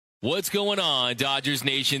What's going on, Dodgers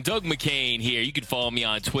Nation? Doug McCain here. You can follow me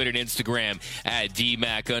on Twitter and Instagram at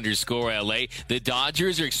DMac_LA. The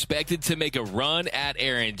Dodgers are expected to make a run at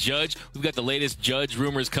Aaron Judge. We've got the latest Judge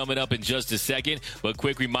rumors coming up in just a second. But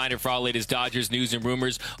quick reminder for all latest Dodgers news and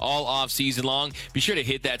rumors all off-season long. Be sure to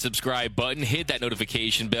hit that subscribe button, hit that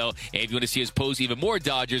notification bell. And if you want to see us post even more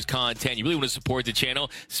Dodgers content, you really want to support the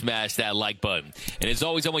channel, smash that like button. And as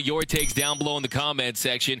always, I want your takes down below in the comment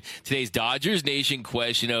section. Today's Dodgers Nation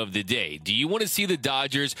question of the day. Do you want to see the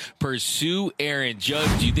Dodgers pursue Aaron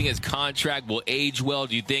Judge? Do you think his contract will age well?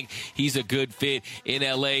 Do you think he's a good fit in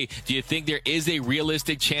LA? Do you think there is a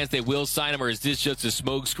realistic chance they will sign him, or is this just a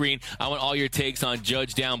smokescreen? I want all your takes on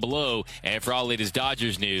Judge down below. And for all latest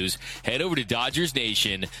Dodgers news, head over to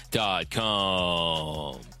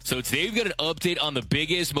DodgersNation.com. So today we've got an update on the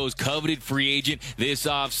biggest, most coveted free agent this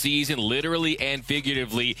offseason, literally and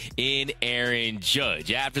figuratively, in Aaron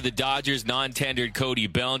Judge. After the Dodgers non-tendered Cody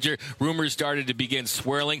Bellinger, rumors started to begin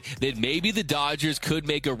swirling that maybe the Dodgers could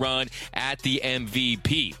make a run at the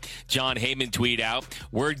MVP. John Heyman tweeted out,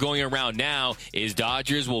 word going around now is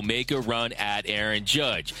Dodgers will make a run at Aaron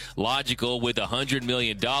Judge. Logical with $100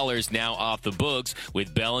 million now off the books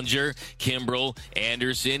with Bellinger, Kimbrel,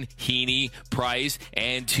 Anderson, Heaney, Price,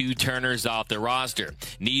 and two Turners off the roster.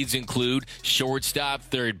 Needs include shortstop,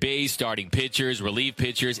 third base, starting pitchers, relief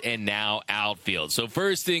pitchers, and now outfield. So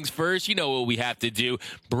first things first, you know what we have to do.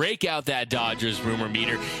 Break out that Dodgers rumor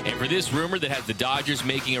meter. And for this rumor that has the Dodgers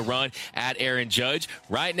making a run at Aaron Judge,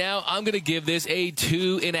 right now I'm going to give this a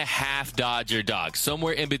 2.5 Dodger dog.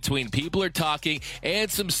 Somewhere in between. People are talking and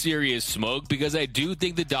some serious smoke, because I do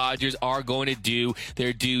think the Dodgers are going to do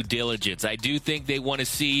their due diligence. I do think they want to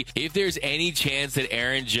see if there's any chance that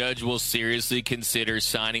Aaron Judge will seriously consider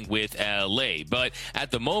signing with LA. But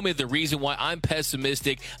at the moment, the reason why I'm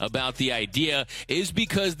pessimistic about the idea is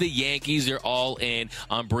because the Yankees are all in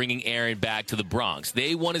on bringing Aaron back to the Bronx.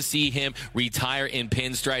 They want to see him retire in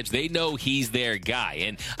pinstripes. They know he's their guy.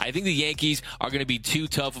 And I think the Yankees are going to be too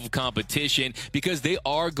tough of a competition, because they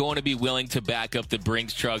are going to be willing to back up the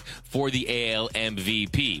Brinks truck for the AL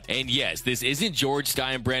MVP. And yes, this isn't George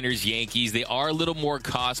Steinbrenner's Yankees. They are a little more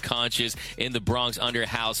cost conscious in the Bronx under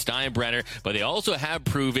Hal Steinbrenner, but they also have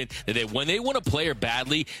proven that when they want a player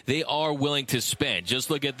badly, they are willing to spend. Just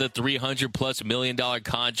look at the $300+ million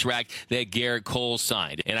contract that Garrett Cole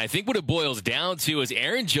signed. And I think what it boils down to is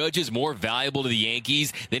Aaron Judge is more valuable to the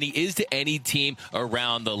Yankees than he is to any team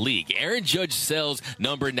around the league. Aaron Judge sells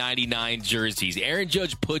number 99 jerseys. Aaron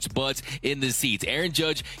Judge puts butts in the seats. Aaron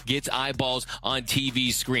Judge gets eyeballs on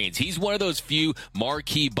TV screens. He's one of those few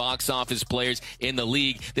marquee box office players in the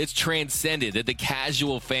league that's transcended, that the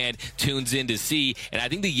casual fan tunes in to see. And I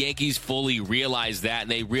think the Yankees fully realize that,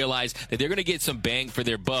 and they realize that they're going to get some bang for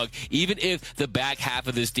their buck, even if the back half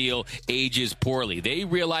of this deal ages poorly. They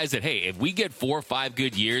realize that, hey, if we get 4 or 5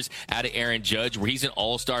 good years out of Aaron Judge, where he's an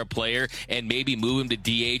all-star player, and maybe move him to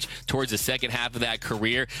DH towards the second half of that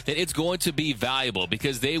career, then it's going to be valuable,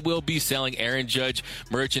 because they will be selling Aaron Judge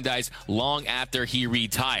merchandise long after he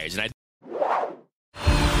retires. And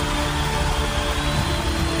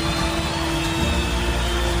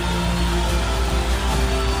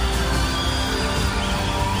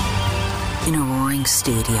in a roaring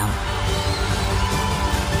stadium,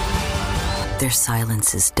 their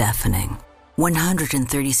silence is deafening.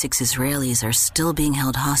 136 Israelis are still being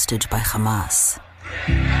held hostage by Hamas.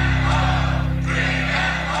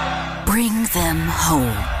 Bring them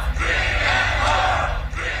home.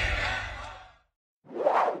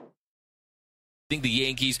 I think the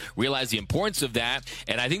Yankees realize the importance of that,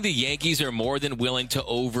 and I think the Yankees are more than willing to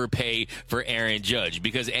overpay for Aaron Judge,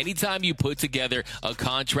 because anytime you put together a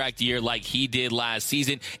contract year like he did last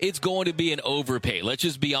season, it's going to be an overpay. Let's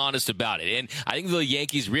just be honest about it. And I think the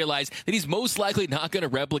Yankees realize that he's most likely not going to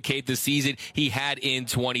replicate the season he had in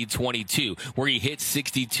 2022, where he hit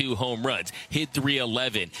 62 home runs, hit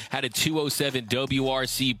 311, had a 207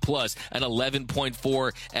 WRC plus, an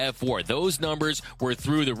 11.4 F4. Those numbers were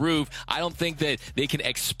through the roof. I don't think that they can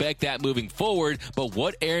expect that moving forward, but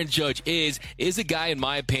what Aaron Judge is a guy, in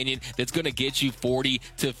my opinion, that's going to get you 40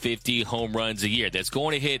 to 50 home runs a year. That's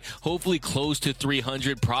going to hit hopefully close to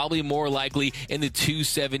 300, probably more likely in the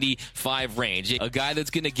 275 range. A guy that's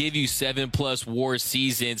going to give you 7+ WAR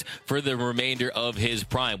seasons for the remainder of his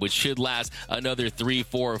prime, which should last another 3,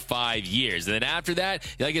 4, or 5 years. And then after that,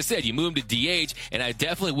 like I said, you move him to DH, and I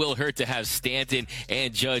definitely will hurt to have Stanton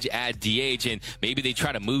and Judge at DH, and maybe they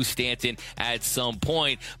try to move Stanton at some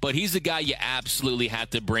point, but he's the guy you absolutely have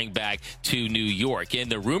to bring back to New York.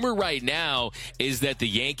 And the rumor right now is that the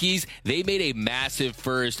Yankees, they made a massive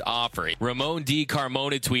first offer. Ramon D.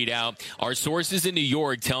 Carmona tweet out, our sources in New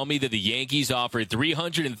York tell me that the Yankees offered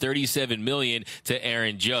 $337 million to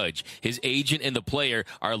Aaron Judge. His agent and the player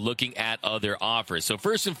are looking at other offers. So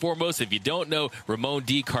first and foremost, if you don't know Ramon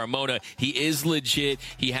D. Carmona, he is legit.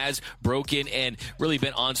 He has broken and really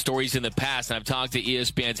been on stories in the past. And I've talked to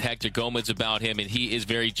ESPN's Hector Gomez about him, and he is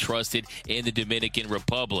very trusted in the Dominican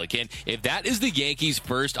Republic. And if that is the Yankees'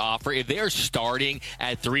 first offer, if they are starting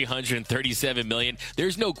at $337 million,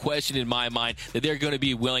 there's no question in my mind that they're going to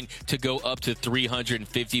be willing to go up to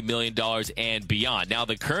 $350 million and beyond. Now,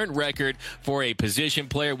 the current record for a position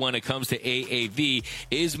player when it comes to AAV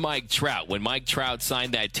is Mike Trout. When Mike Trout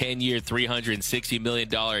signed that 10-year, $360 million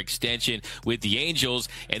extension with the Angels.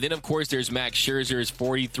 And then, of course, there's Max Scherzer's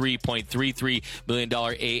 $43.33 million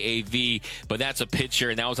AAV, but that's a pitcher,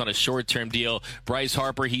 and that was on a short-term deal. Bryce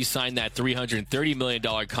Harper, he signed that $330 million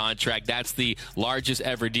contract. That's the largest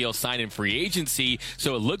ever deal signed in free agency.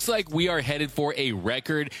 So it looks like we are headed for a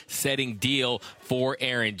record-setting deal for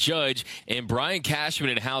Aaron Judge. And Brian Cashman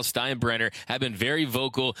and Hal Steinbrenner have been very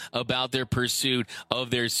vocal about their pursuit of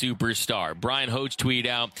their superstar. Brian Hoach tweeted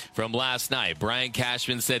out from last night. Brian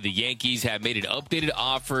Cashman said the Yankees have made an updated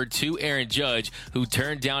offer to Aaron Judge, who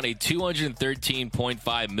turned down a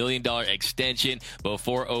 $213.5 million extension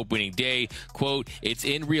before opening day. Quote, it's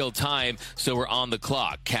in real time, so we're on the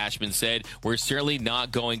clock. Cashman said, we're certainly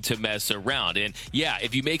not going to mess around. And yeah,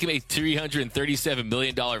 if you make him a $337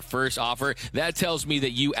 million first offer, that tells me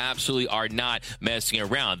that you absolutely are not messing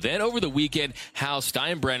around. Then over the weekend, Hal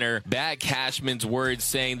Steinbrenner backed Cashman's words,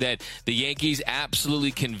 saying that the Yankees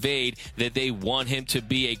absolutely conveyed that they want him to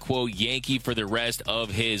be a, quote, Yankee for the rest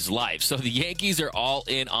of his life. So the Yankees are all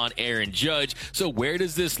in on Aaron Judge. So where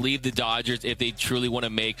does this leave the Dodgers if they truly want to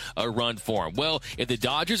make a run for him? Well, if the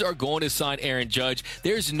Dodgers are going to sign Aaron Judge,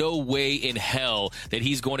 there's no way in hell that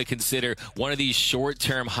he's going to consider one of these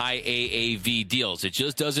short-term high AAV deals. It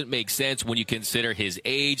just doesn't make sense when you consider his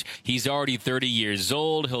age. He's already 30 years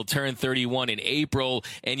old. He'll turn 31 in April.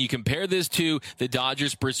 And you compare this to the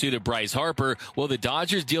Dodgers' pursuit of Bryce Harper. Well, the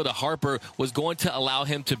Dodgers' deal to Harper was going to allow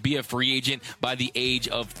him to be a free agent by the age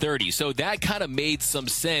of 30. So that kind of made some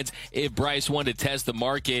sense if Bryce wanted to test the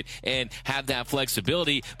market and have that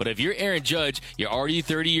flexibility. But if you're Aaron Judge, you're already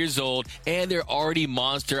 30 years old, and there are already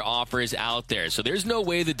monster offers out there. So there's no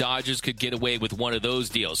way the Dodgers could get away with one of those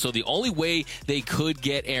deals. So the only way they could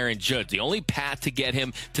get Aaron Judge, the only path to get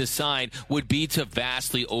him to sign would be to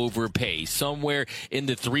vastly overpay, somewhere in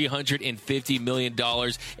the $350 million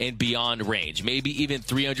and beyond range, maybe even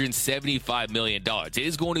 $375 million. It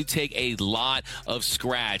is going to take a lot of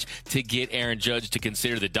scratch to get Aaron Judge to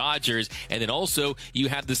consider the Dodgers. And then also you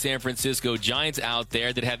have the San Francisco Giants out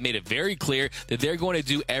there that have made it very clear that they're going to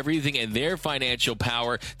do everything in their financial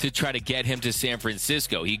power to try to get him to San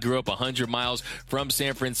Francisco. He grew up 100 miles from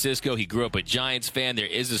San Francisco. He grew up a Giants fan. There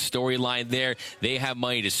is a storyline there. They have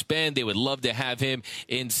money to spend. They would love to have him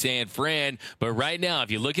in San Fran. But right now,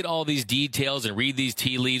 if you look at all these details and read these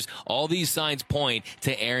tea leaves, all these signs point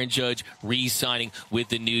to Aaron Judge re-signing with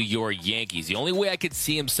the New York Yankees. The only way I could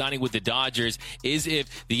see him signing with the Dodgers is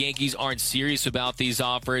if the Yankees aren't serious about these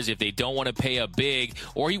offers, if they don't want to pay a big,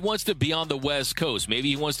 or he wants to be on the West Coast. Maybe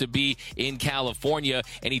he wants to be in California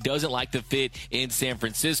and he doesn't like the fit in San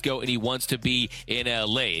Francisco and he wants to be in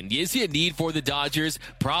LA. And is he a need for the Dodgers?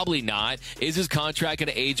 Probably not. Is his contract going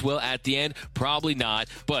to age well at the end? Probably not.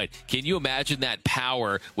 But can you imagine that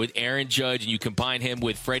power with Aaron Judge and you combine him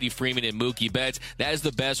with Freddie Freeman and Mookie Betts? That is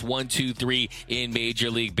the best 1-2-3 in Major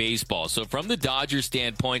League Baseball. So from the Dodgers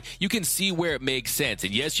standpoint, you can see where it makes sense.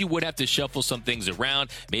 And yes, you would have to shuffle some things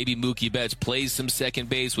around. Maybe Mookie Betts plays some second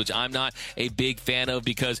base, which I'm not a big fan of,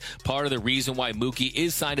 because part of the reason why Mookie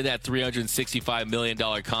is signed to that $365 million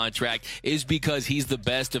contract is because he's the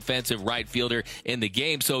best defensive right fielder in the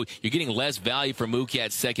game. So you're getting less value for Mookie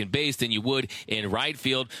at second base than you would in right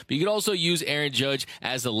field. But you could also use Aaron Judge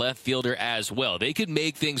as a left fielder as well. They could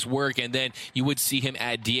make things work, and then you would see him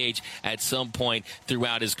at DH at some point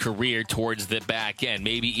throughout his career towards the back end,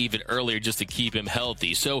 maybe even earlier, just to keep him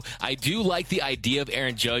healthy. So I do like the idea of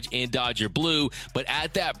Aaron Judge in Dodger blue, but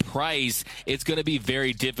at that price, it's going to be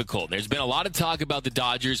very difficult. There's been a lot of talk about the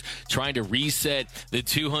Dodgers trying to reset the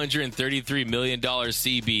 $233 million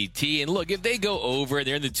CBT. And look, if they go over,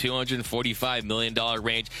 they're in the $245 million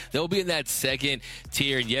range, they'll be in that second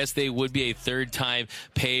tier. And yes, they would be a third-time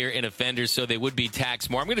payer and offender, so they would be taxed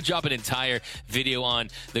more. I'm going to drop an entire video on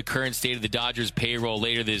the current state of the Dodgers payroll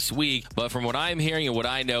later this week. But from what I'm hearing and what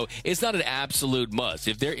I know, it's not an absolute must.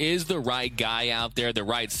 If there is the right guy out there, the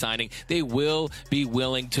right signing, they will be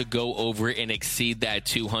willing to go over and exceed that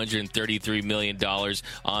 $233 million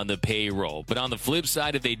on the payroll. But on the flip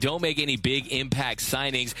side, if they don't make any big impact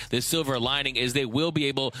signings, the silver lining is they will be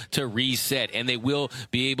able to reset, and they will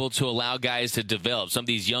be able to allow guys to develop some of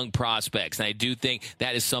these young prospects. And I do think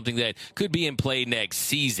that is something that could be in play next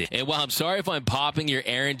season. And while I'm sorry if I'm popping your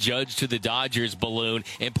Aaron Judge to the Dodgers balloon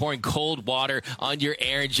and pouring cold water on your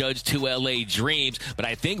Aaron Judge to LA dreams, but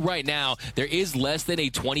I think right now there is less than a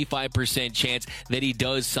 25% chance that he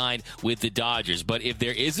does sign with the Dodgers. But if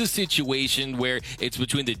there is a situation where it's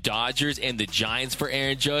between the Dodgers and the Giants for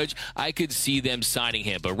Aaron Judge, I could see them signing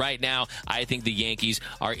him. But right now, I think the Yankees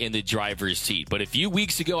are in the driver's seat. But a few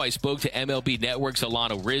weeks ago, I spoke to MLB Network's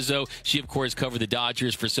Alanna Rizzo. She, of course, covered the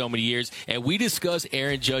Dodgers for so many years, and we discussed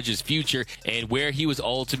Aaron Judge's future and where he was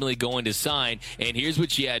ultimately going to sign. And here's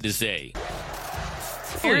what she had to say.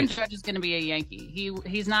 Aaron Judge is going to be a Yankee.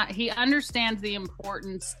 He understands the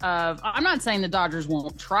importance of, I'm not saying the Dodgers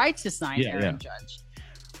won't try to sign Aaron Judge,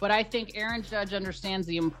 but I think Aaron Judge understands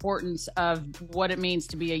the importance of what it means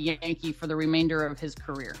to be a Yankee for the remainder of his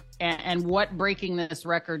career, and what breaking this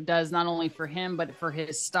record does not only for him, but for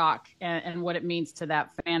his stock, and what it means to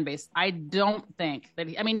that fan base. I don't think that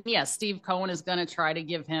yes, Steve Cohen is going to try to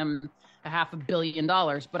give him $500 million,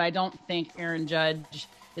 but I don't think Aaron Judge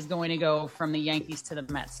is going to go from the Yankees to the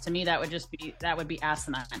Mets. To me, that would be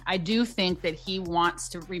asinine. I do think that he wants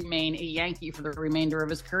to remain a Yankee for the remainder of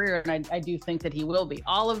his career, and I do think that he will be.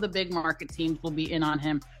 All of the big market teams will be in on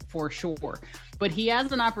him for sure. But he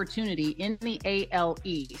has an opportunity in the AL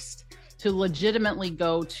East to legitimately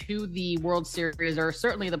go to the World Series, or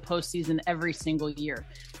certainly the postseason, every single year.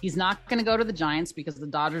 He's not going to go to the Giants because the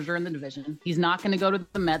Dodgers are in the division. He's not going to go to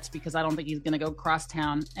the Mets because I don't think he's going to go cross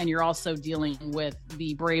town. And you're also dealing with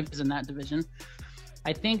the Braves in that division.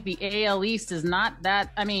 I think the AL East is not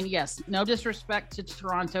that. Yes, no disrespect to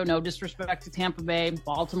Toronto, no disrespect to Tampa Bay.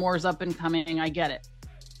 Baltimore's up and coming. I get it.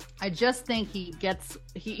 I just think he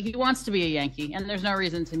wants to be a Yankee, and there's no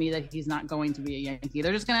reason to me that he's not going to be a Yankee.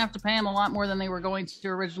 They're just going to have to pay him a lot more than they were going to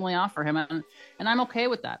originally offer him, and I'm okay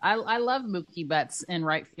with that. I love Mookie Betts in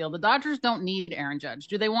right field. The Dodgers don't need Aaron Judge.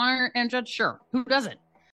 Do they want Aaron Judge? Sure. Who doesn't?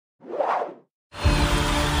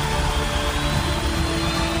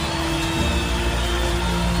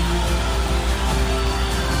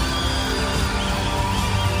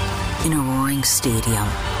 In a roaring stadium,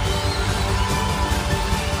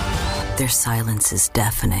 their silence is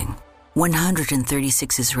deafening.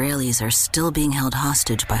 136 Israelis are still being held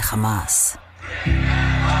hostage by Hamas.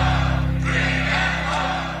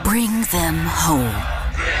 Bring them home.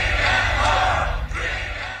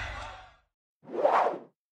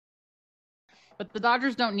 But the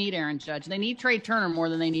Dodgers don't need Aaron Judge. They need Trey Turner more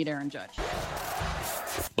than they need Aaron Judge.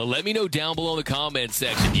 But let me know down below in the comments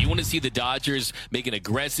section. Do you want to see the Dodgers make an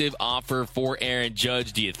aggressive offer for Aaron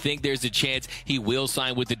Judge? Do you think there's a chance he will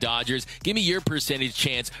sign with the Dodgers? Give me your percentage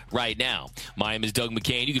chance right now. My name is Doug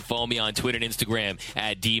McCain. You can follow me on Twitter and Instagram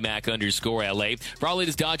at DMac_LA. For all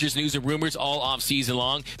latest Dodgers news and rumors all offseason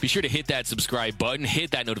long, be sure to hit that subscribe button,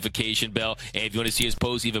 hit that notification bell, and if you want to see us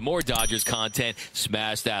post even more Dodgers content,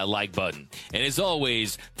 smash that like button. And as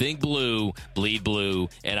always, think blue, bleed blue,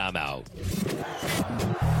 and I'm out.